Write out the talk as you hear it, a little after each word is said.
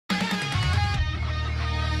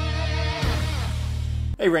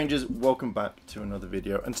Hey Rangers, welcome back to another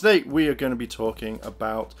video, and today we are going to be talking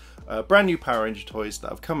about brand new Power Ranger toys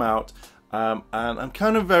that have come out, and I'm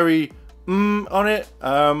kind of very on it,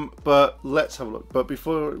 but let's have a look. But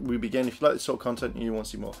before we begin, if you like this sort of content and you want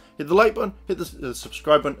to see more, hit the like button, hit the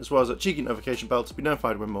subscribe button, as well as that cheeky notification bell to be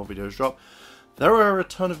notified when more videos drop. There are a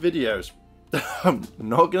ton of videos. I'm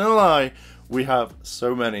not gonna lie, we have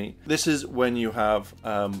so many. This is when you have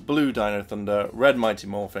blue Dino Thunder, red Mighty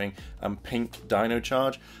Morphing, and pink Dino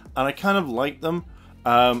Charge, and I kind of like them.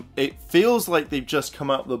 It feels like they've just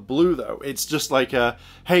come out of the blue though. It's just like a,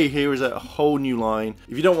 hey, here is a whole new line.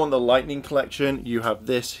 If you don't want the Lightning collection, you have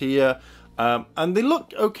this here. And they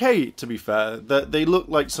look okay, to be fair. They look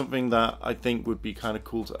like something that I think would be kind of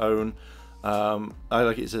cool to own. I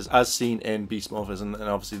like it says, as seen in Beast Morphers, and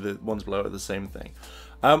obviously the ones below are the same thing.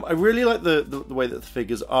 I really like the way that the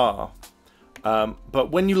figures are. But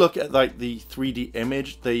when you look at like the 3D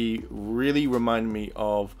image, they really remind me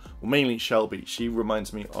of, well, mainly Shelby. She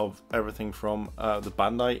reminds me of everything from the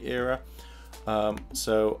Bandai era.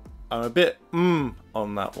 So I'm a bit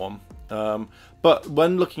on that one. But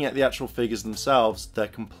when looking at the actual figures themselves, they're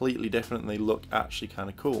completely different and they look actually kind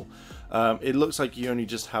of cool. It looks like you only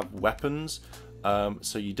just have weapons,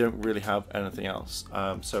 so you don't really have anything else.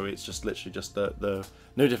 So it's just literally just the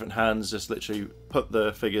no different hands, just literally put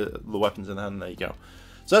the weapons in the hand and there you go.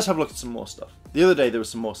 So let's have a look at some more stuff. The other day there was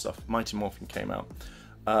some more stuff. Mighty Morphin came out.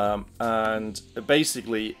 And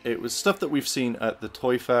basically it was stuff that we've seen at the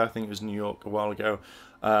Toy Fair, I think it was New York a while ago,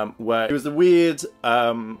 where it was the weird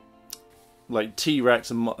like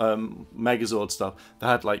T-Rex and Megazord stuff that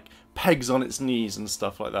had like pegs on its knees and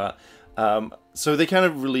stuff like that. So they kind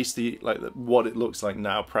of released what it looks like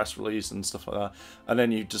now, press release and stuff like that, and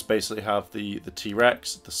then you just basically have the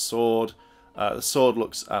T-Rex, the sword. The sword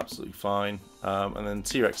looks absolutely fine, and then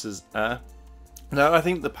T-Rex is Now I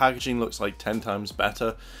think the packaging looks like 10 times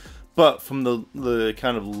better, but from the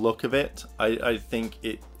kind of look of it, I think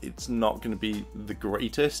it's not going to be the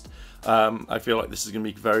greatest. I feel like this is going to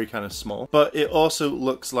be very kind of small, but it also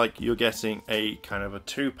looks like you're getting a kind of a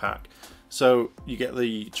 2-pack. So you get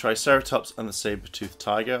the Triceratops and the Saber-toothed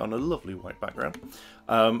Tiger on a lovely white background,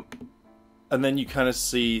 and then you kind of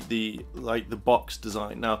see the box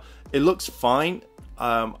design. Now it looks fine.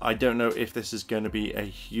 I don't know if this is going to be a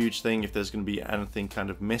huge thing, if there's going to be anything kind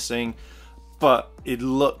of missing, but it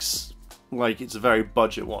looks like it's a very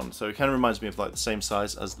budget one. So it kind of reminds me of like the same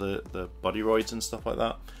size as the Bodyroi and stuff like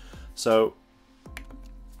that. So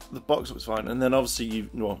the box looks fine, and then obviously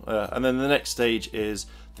and then the next stage is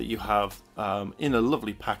that you have in a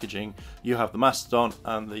lovely packaging, you have the Mastodon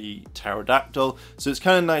and the Pterodactyl. So it's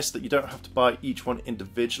kind of nice that you don't have to buy each one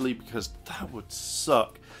individually, because that would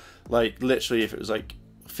suck. Like literally, if it was like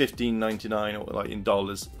 $15.99 or like in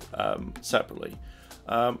dollars separately.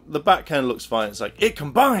 The back kind of looks fine. It's like it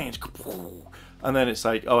combined, and then it's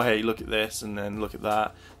like, oh hey, look at this, and then look at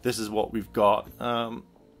that. This is what we've got.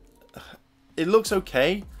 It looks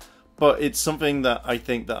okay, but it's something that I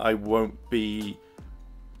think that I won't be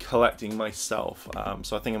collecting myself,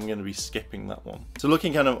 so I think I'm going to be skipping that one. So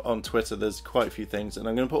looking kind of on Twitter, there's quite a few things, and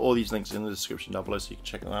I'm going to put all these links in the description down below so you can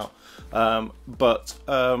check them out. But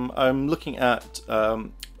I'm looking at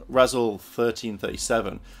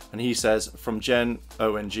Razzle1337, and he says, from Jen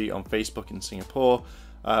ONG on Facebook in Singapore,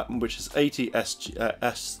 which is 80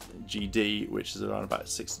 SGD, which is around about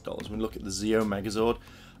 $60. We look at the Zeo Megazord,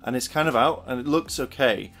 and it's kind of out, and it looks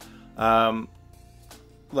okay.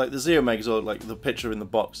 Like the Zeo Megazord, like the picture in the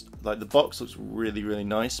box, like the box looks really, really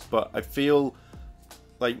nice, but I feel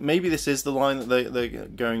like maybe this is the line that they're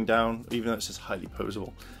going down, even though it says highly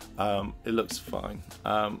posable. It looks fine.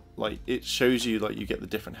 Like it shows you, like you get the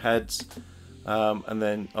different heads, and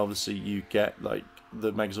then obviously you get like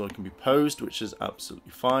the Megazord can be posed, which is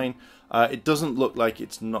absolutely fine. It doesn't look like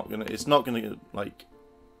it's not gonna like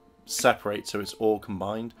separate, so it's all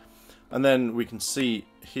combined. And then we can see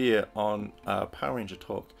here on Power Ranger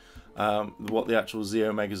Talk what the actual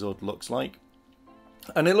Zeo Megazord looks like,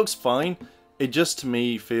 and it looks fine. It just, to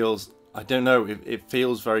me, feels, I don't know, it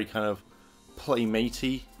feels very kind of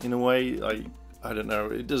playmatey in a way. Like, I don't know,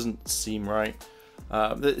 it doesn't seem right.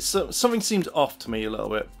 Something seems off to me a little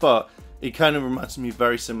bit, but it kind of reminds me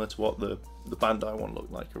very similar to what the Bandai one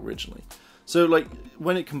looked like originally. So like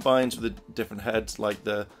when it combines with the different heads, like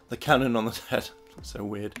the cannon on the head, looks so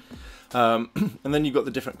weird. And then you've got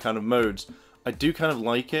the different kind of modes. I do kind of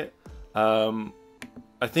like it.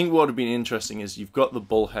 I think what would have been interesting is you've got the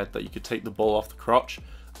bull head that you could take the bull off the crotch,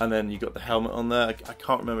 and then you've got the helmet on there. I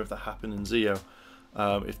can't remember if that happened in Zeo.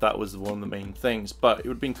 if that was one of the main things, but it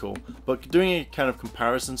would have been cool. But doing a kind of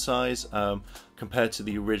comparison size compared to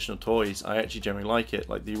the original toys, I actually generally like it.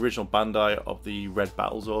 Like the original Bandai of the Red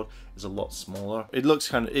Battlezord is a lot smaller. It looks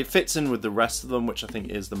kind of, it fits in with the rest of them, which I think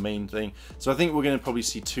is the main thing. So I think we're going to probably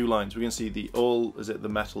see two lines. We're going to see the the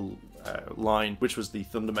metal line, which was the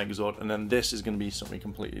Thunder Megazord, and then this is going to be something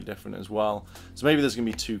completely different as well. So maybe there's going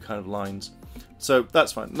to be two kind of lines. So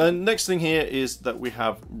that's fine. The next thing here is that we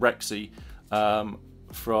have Rexy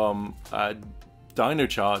from Dino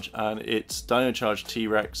Charge, and it's Dino Charge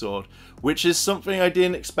T-Rex Zord, which is something I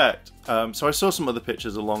didn't expect. So I saw some other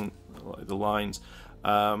pictures along like, the lines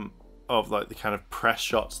of like the kind of press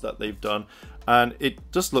shots that they've done, and it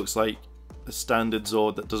just looks like a standard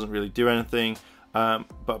Zord that doesn't really do anything. But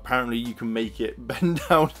apparently you can make it bend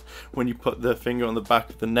down when you put the finger on the back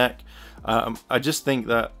of the neck. I just think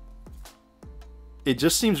that it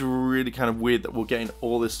just seems really kind of weird that we're getting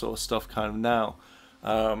all this sort of stuff kind of now.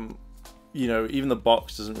 You know, even the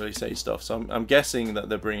box doesn't really say stuff, so I'm guessing that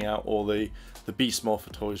they're bringing out all the Beast Morpher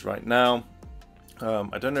toys right now.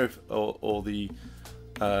 I don't know if all the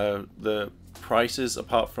prices,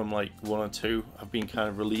 apart from like 1 or 2, have been kind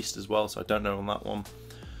of released as well, so I don't know on that one.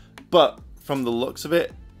 But from the looks of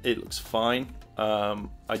it, it looks fine.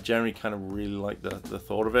 I generally kind of really like the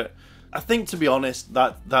thought of it. I think, to be honest,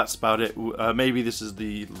 that's about it. Maybe this is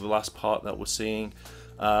the last part that we're seeing.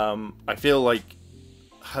 I feel like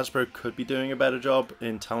Hasbro could be doing a better job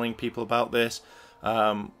in telling people about this,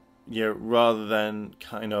 you know, rather than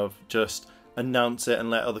kind of just announce it and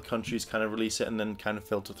let other countries kind of release it and then kind of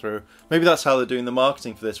filter through. Maybe that's how they're doing the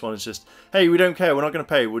marketing for this one. It's just, hey, we don't care, we're not going to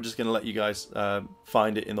pay, we're just going to let you guys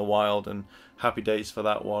find it in the wild, and happy days for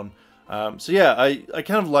that one. So yeah, I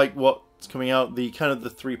kind of like what's coming out. The kind of the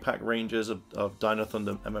 3-pack ranges of Dino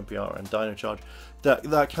Thunder, MMPR, and Dino Charge,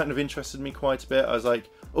 that kind of interested me quite a bit. I was like,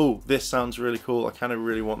 oh, this sounds really cool, I kind of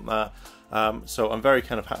really want that. So I'm very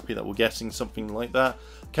kind of happy that we're getting something like that.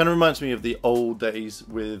 Kind of reminds me of the old days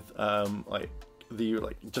with like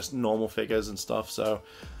just normal figures and stuff. So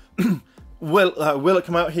will it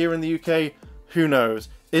come out here in the UK? Who knows?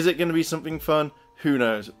 Is it going to be something fun? Who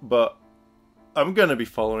knows? But I'm going to be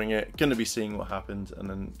following it, going to be seeing what happens, and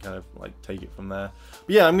then kind of like take it from there.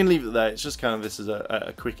 But yeah, I'm going to leave it there. It's just kind of, this is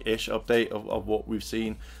a quick-ish update of what we've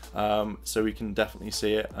seen, so we can definitely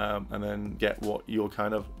see it, and then get what your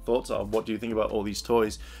kind of thoughts are. What do you think about all these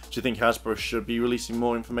toys? Do you think Hasbro should be releasing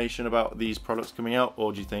more information about these products coming out,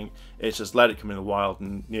 or do you think it's just let it come in the wild,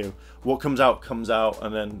 and you know, what comes out,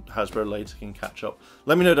 and then Hasbro later can catch up?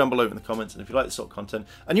 Let me know down below in the comments, and if you like this sort of content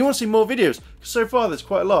and you want to see more videos, because so far there's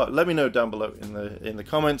quite a lot, let me know down below in the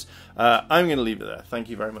comments. I'm going to leave it there. Thank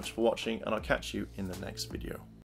you very much for watching, and I'll catch you in the next video.